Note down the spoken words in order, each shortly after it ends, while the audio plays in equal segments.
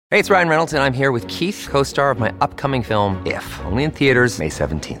Hey, it's Ryan Reynolds, and I'm here with Keith, co-star of my upcoming film, If, only in theaters May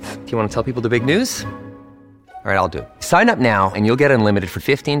 17th. Do you want to tell people the big news? All right, I'll do it. Sign up now and you'll get unlimited for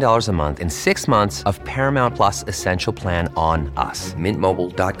 $15 a month and 6 months of Paramount Plus Essential Plan on us.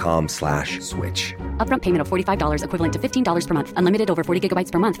 MintMobile.com/switch. Upfront payment of $45 equivalent to $15 per month. Unlimited over 40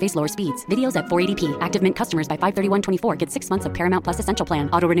 gigabytes per month. Face lower speeds. Videos at 480p. Active Mint customers by 531.24 get 6 months of Paramount Plus Essential Plan.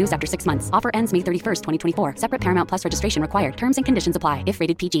 Auto renews after 6 months. Offer ends May 31st, 2024. Separate Paramount Plus registration required. Terms and conditions apply if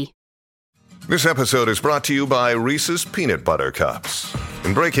rated PG. This episode is brought to you by Reese's Peanut Butter Cups.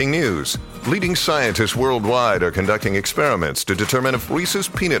 In breaking news, leading scientists worldwide are conducting experiments to determine if Reese's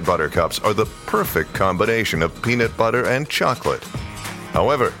Peanut Butter Cups are the perfect combination of peanut butter and chocolate.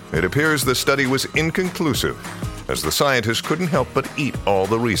 However, it appears the study was inconclusive, as the scientists couldn't help but eat all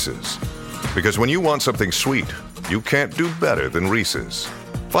the Reese's. Because when you want something sweet, you can't do better than Reese's.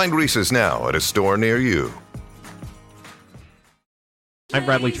 Find Reese's now at a store near you. I'm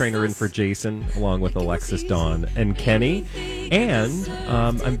Bradley Trainer in for Jason, along with Alexis, Dawn, and Kenny. And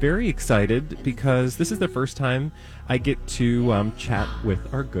I'm very excited because this is the first time I get to chat with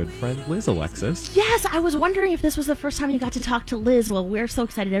our good friend Liz, Alexis. Yes, I was wondering if this was the first time you got to talk to Liz. Well, we're so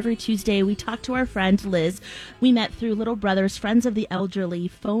excited. Every Tuesday we talk to our friend Liz. We met through Little Brothers Friends of the Elderly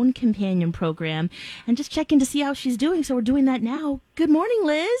phone companion program and just checking to see how she's doing. So we're doing that now. Good morning,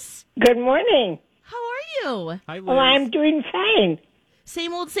 Liz. Good morning. How are you? Hi, Liz. Oh, I'm doing fine.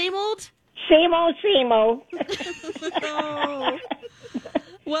 Same old, same old? Same old, same old. Oh.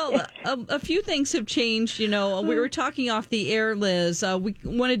 Well, a few things have changed. You know, we were talking off the air, Liz. We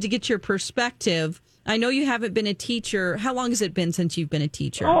wanted to get your perspective. I know you haven't been a teacher. How long has it been since you've been a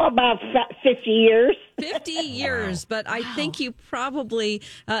teacher? Oh, about 50 years. 50 years, but I think you probably,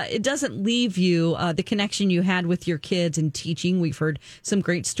 it doesn't leave you the connection you had with your kids in teaching. We've heard some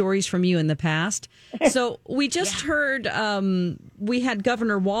great stories from you in the past. So we just heard, we had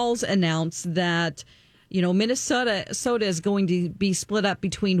Governor Walz announce that, you know, Minnesota is going to be split up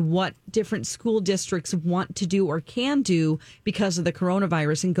between what different school districts want to do or can do because of the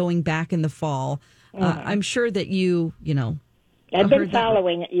coronavirus and going back in the fall. I'm sure that you know, I've been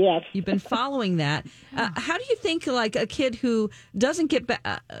following it, yes. You've been following that. How do you think, like, a kid who doesn't get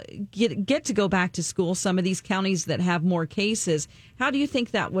to go back to school, some of these counties that have more cases, how do you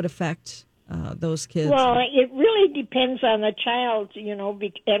think that would affect those kids? Well, it really depends on the child, you know,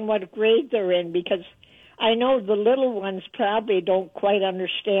 and what grade they're in, because I know the little ones probably don't quite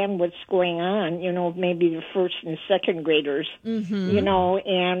understand what's going on, you know, maybe the first and second graders, you know,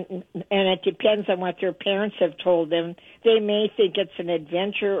 and it depends on what their parents have told them. They may think it's an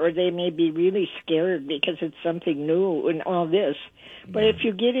adventure or they may be really scared because it's something new and all this. But if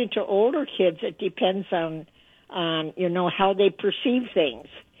you get into older kids, it depends on you know, how they perceive things.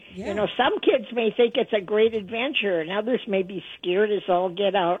 Yeah. You know, some kids may think it's a great adventure, and others may be scared as all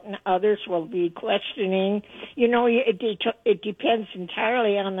get out, and others will be questioning. You know, it depends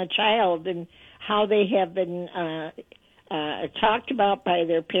entirely on the child and how they have been talked about by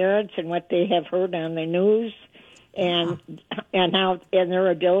their parents and what they have heard on the news, and how and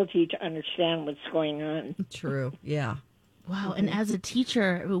their ability to understand what's going on. True. Yeah. Wow. And as a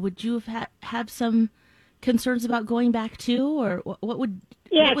teacher, would you have some concerns about going back too, or what would?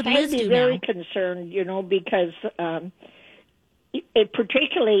 Yes, I'd be very concerned, you know, because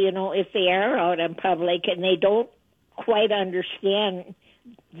particularly, you know, if they are out in public and they don't quite understand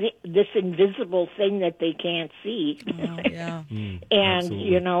this invisible thing that they can't see. Oh, yeah. And, absolutely.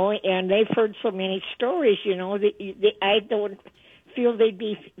 you know, and they've heard so many stories, you know, that I don't feel they'd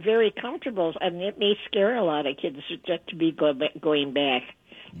be very comfortable. I mean, it may scare a lot of kids just to be going back.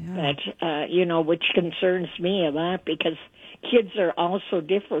 Yeah. But, you know, which concerns me a lot because kids are all so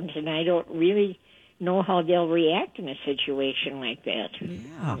different, and I don't really know how they'll react in a situation like that.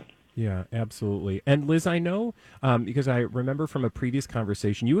 Yeah. Yeah, absolutely. And Liz, I know, because I remember from a previous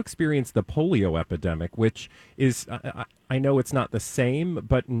conversation, you experienced the polio epidemic, which is, I know it's not the same,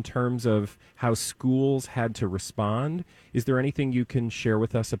 but in terms of how schools had to respond, is there anything you can share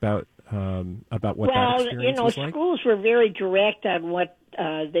with us about what that experience was like? Schools were very direct on what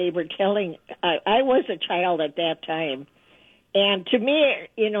they were telling. I was a child at that time. And to me,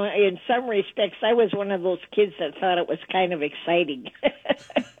 you know, in some respects, I was one of those kids that thought it was kind of exciting.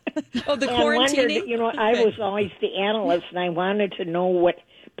 Oh, the and quarantining? Wondered, you know, I was always the analyst, and I wanted to know what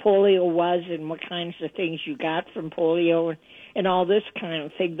polio was and what kinds of things you got from polio and all this kind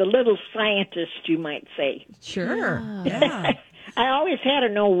of thing. The little scientist, you might say. Sure. Yeah. I always had to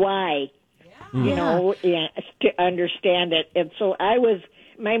know why, you know, to understand it. And so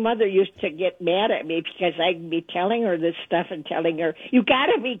my mother used to get mad at me because I'd be telling her this stuff and telling her, you got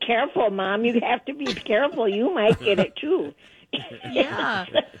to be careful, Mom. You have to be careful. You might get it, too. Yeah.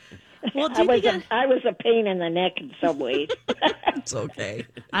 Well, do you think I was a pain in the neck in some ways. It's okay.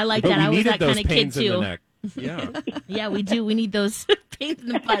 I like But that. we I was needed that kind those of kid pains in the too. neck. Yeah. Yeah, we do. We need those pains in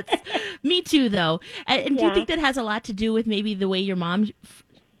the butts. Me too, though. And do you Yeah. think that has a lot to do with maybe the way your mom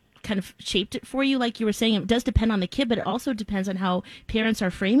kind of shaped it for you? Like you were saying, it does depend on the kid, but it also depends on how parents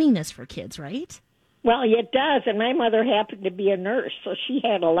are framing this for kids, right? Well, it does, and my mother happened to be a nurse, so she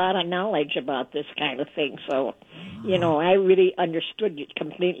had a lot of knowledge about this kind of thing. So, I really understood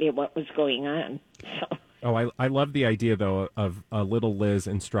completely what was going on. So. Oh, I love the idea, though, of little Liz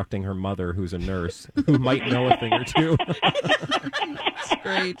instructing her mother, who's a nurse, who might know a thing or two. It's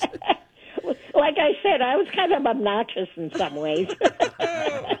great. Like I said, I was kind of obnoxious in some ways.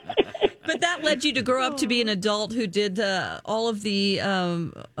 But that led you to grow up to be an adult who did all of the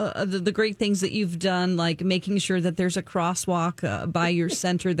great things that you've done, like making sure that there's a crosswalk by your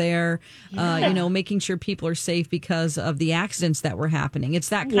center there, making sure people are safe because of the accidents that were happening. It's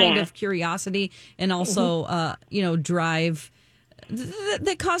that kind of curiosity and also, drive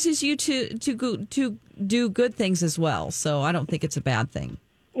that causes you to do good things as well. So I don't think it's a bad thing.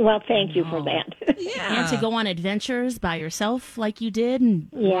 Well, thank you for that. And to go on adventures by yourself like you did and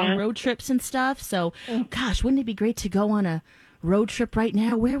long road trips and stuff. So, gosh, wouldn't it be great to go on a road trip right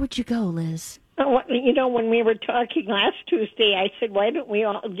now? Where would you go, Liz? When we were talking last Tuesday, I said, why don't we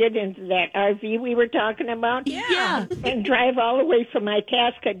all get into that RV we were talking about? Yeah. And drive all the way from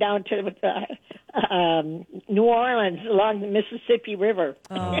Itasca down to New Orleans along the Mississippi River.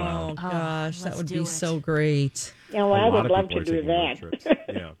 Oh, gosh, that would be do it. so great. I would love to do that.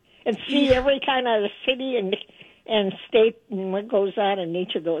 Yeah. And see every kind of city and state and what goes on in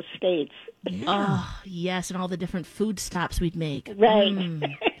each of those states. Oh, yes, and all the different food stops we'd make. Right.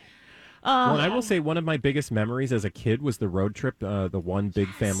 Well, and I will say one of my biggest memories as a kid was the road trip, the one big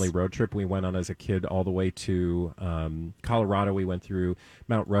family road trip we went on as a kid all the way to Colorado. We went through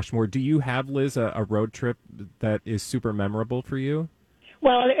Mount Rushmore. Do you have, Liz, a road trip that is super memorable for you?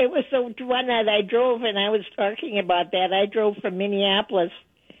 Well, it was the one that I drove, and I was talking about that. I drove from Minneapolis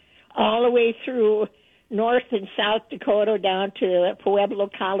all the way through North and South Dakota down to Pueblo,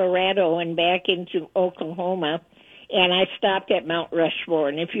 Colorado, and back into Oklahoma. And I stopped at Mount Rushmore,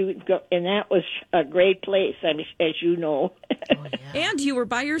 and that was a great place, as you know. And you were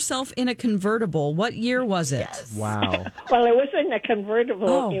by yourself in a convertible. What year was it? Yes. Wow. Well, it wasn't a convertible.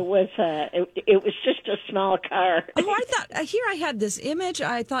 Oh. It was just a small car. Oh, I thought here I had this image.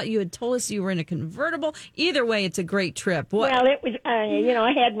 I thought you had told us you were in a convertible. Either way, it's a great trip. What? Well, it was.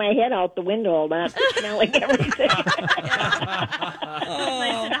 I had my head out the window all that, smelling everything. Nice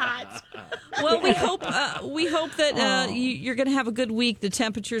and hot. Well, we hope that you're going to have a good week. The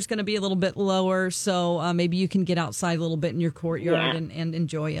temperature is going to be a little bit lower, so maybe you can get outside a little bit in your courtyard and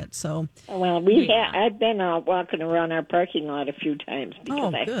enjoy it. So, Well, I've been walking around our parking lot a few times.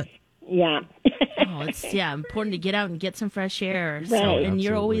 Because good. Yeah. It's important to get out and get some fresh air. So, Right. and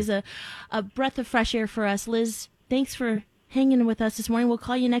you're Absolutely. always a breath of fresh air for us, Liz. Thanks for hanging with us this morning. We'll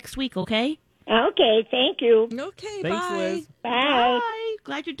call you next week, okay? Okay, thank you. Okay, Thanks, bye. Liz. Bye. Bye.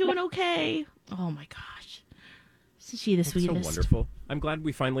 Glad you're doing okay. Oh my gosh, isn't she the So sweetest? wonderful. I'm glad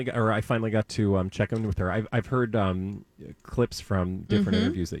I finally got to check in with her. I've heard clips from different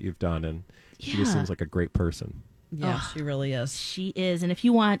interviews that you've done, and she just Yeah. seems like a great person. Yeah, she really is. She is. And if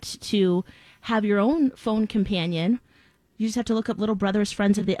you want to have your own phone companion, you just have to look up Little Brothers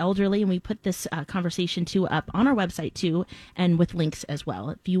Friends of the Elderly, and we put this conversation too up on our website too, and with links as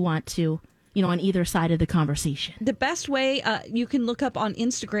well. If you want to, on either side of the conversation. The best way you can look up on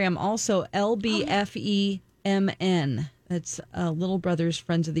Instagram also LBFEMN. That's Little Brothers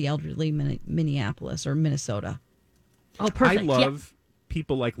Friends of the Elderly, Minneapolis or Minnesota. Oh, perfect. I love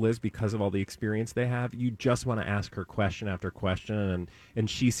people like Liz because of all the experience they have. You just want to ask her question after question, and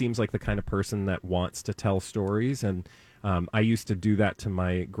she seems like the kind of person that wants to tell stories. And I used to do that to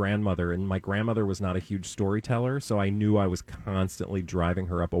my grandmother, and my grandmother was not a huge storyteller, so I knew I was constantly driving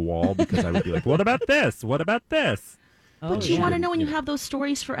her up a wall because I would be like, what about this? What about this? But you want to know when you have those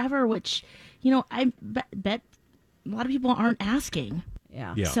stories forever, which, I bet a lot of people aren't asking.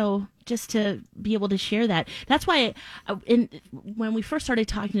 Yeah. Yeah. So just to be able to share that, that's why when we first started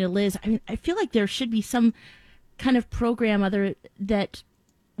talking to Liz, I feel like there should be some kind of program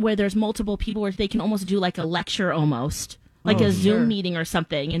where there's multiple people where they can almost do like a lecture almost. Like a Zoom meeting or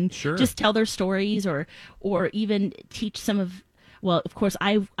something, and just tell their stories, or even teach some of. Well, of course,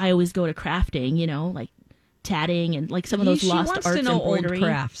 I always go to crafting, like tatting and like some of those lost wants arts to know embroidery. old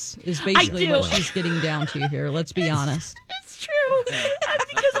crafts is basically do. what she's getting down to here. Let's be honest. It's true.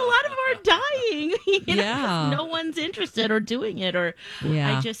 Because a lot of them are dying. Yeah. No one's interested or doing it, or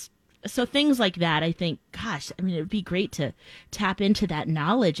Yeah. I just So things like that, I think, gosh, I mean, it would be great to tap into that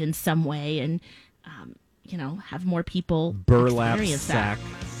knowledge in some way and, have more people Burlap experience sack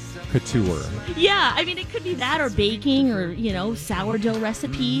that. couture. Yeah, I mean, it could be that or baking or, sourdough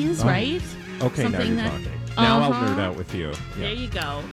recipes, right? Okay, Something now you're that- talking. Now I'll Uh-huh. nerd out with you. There Yeah. you go.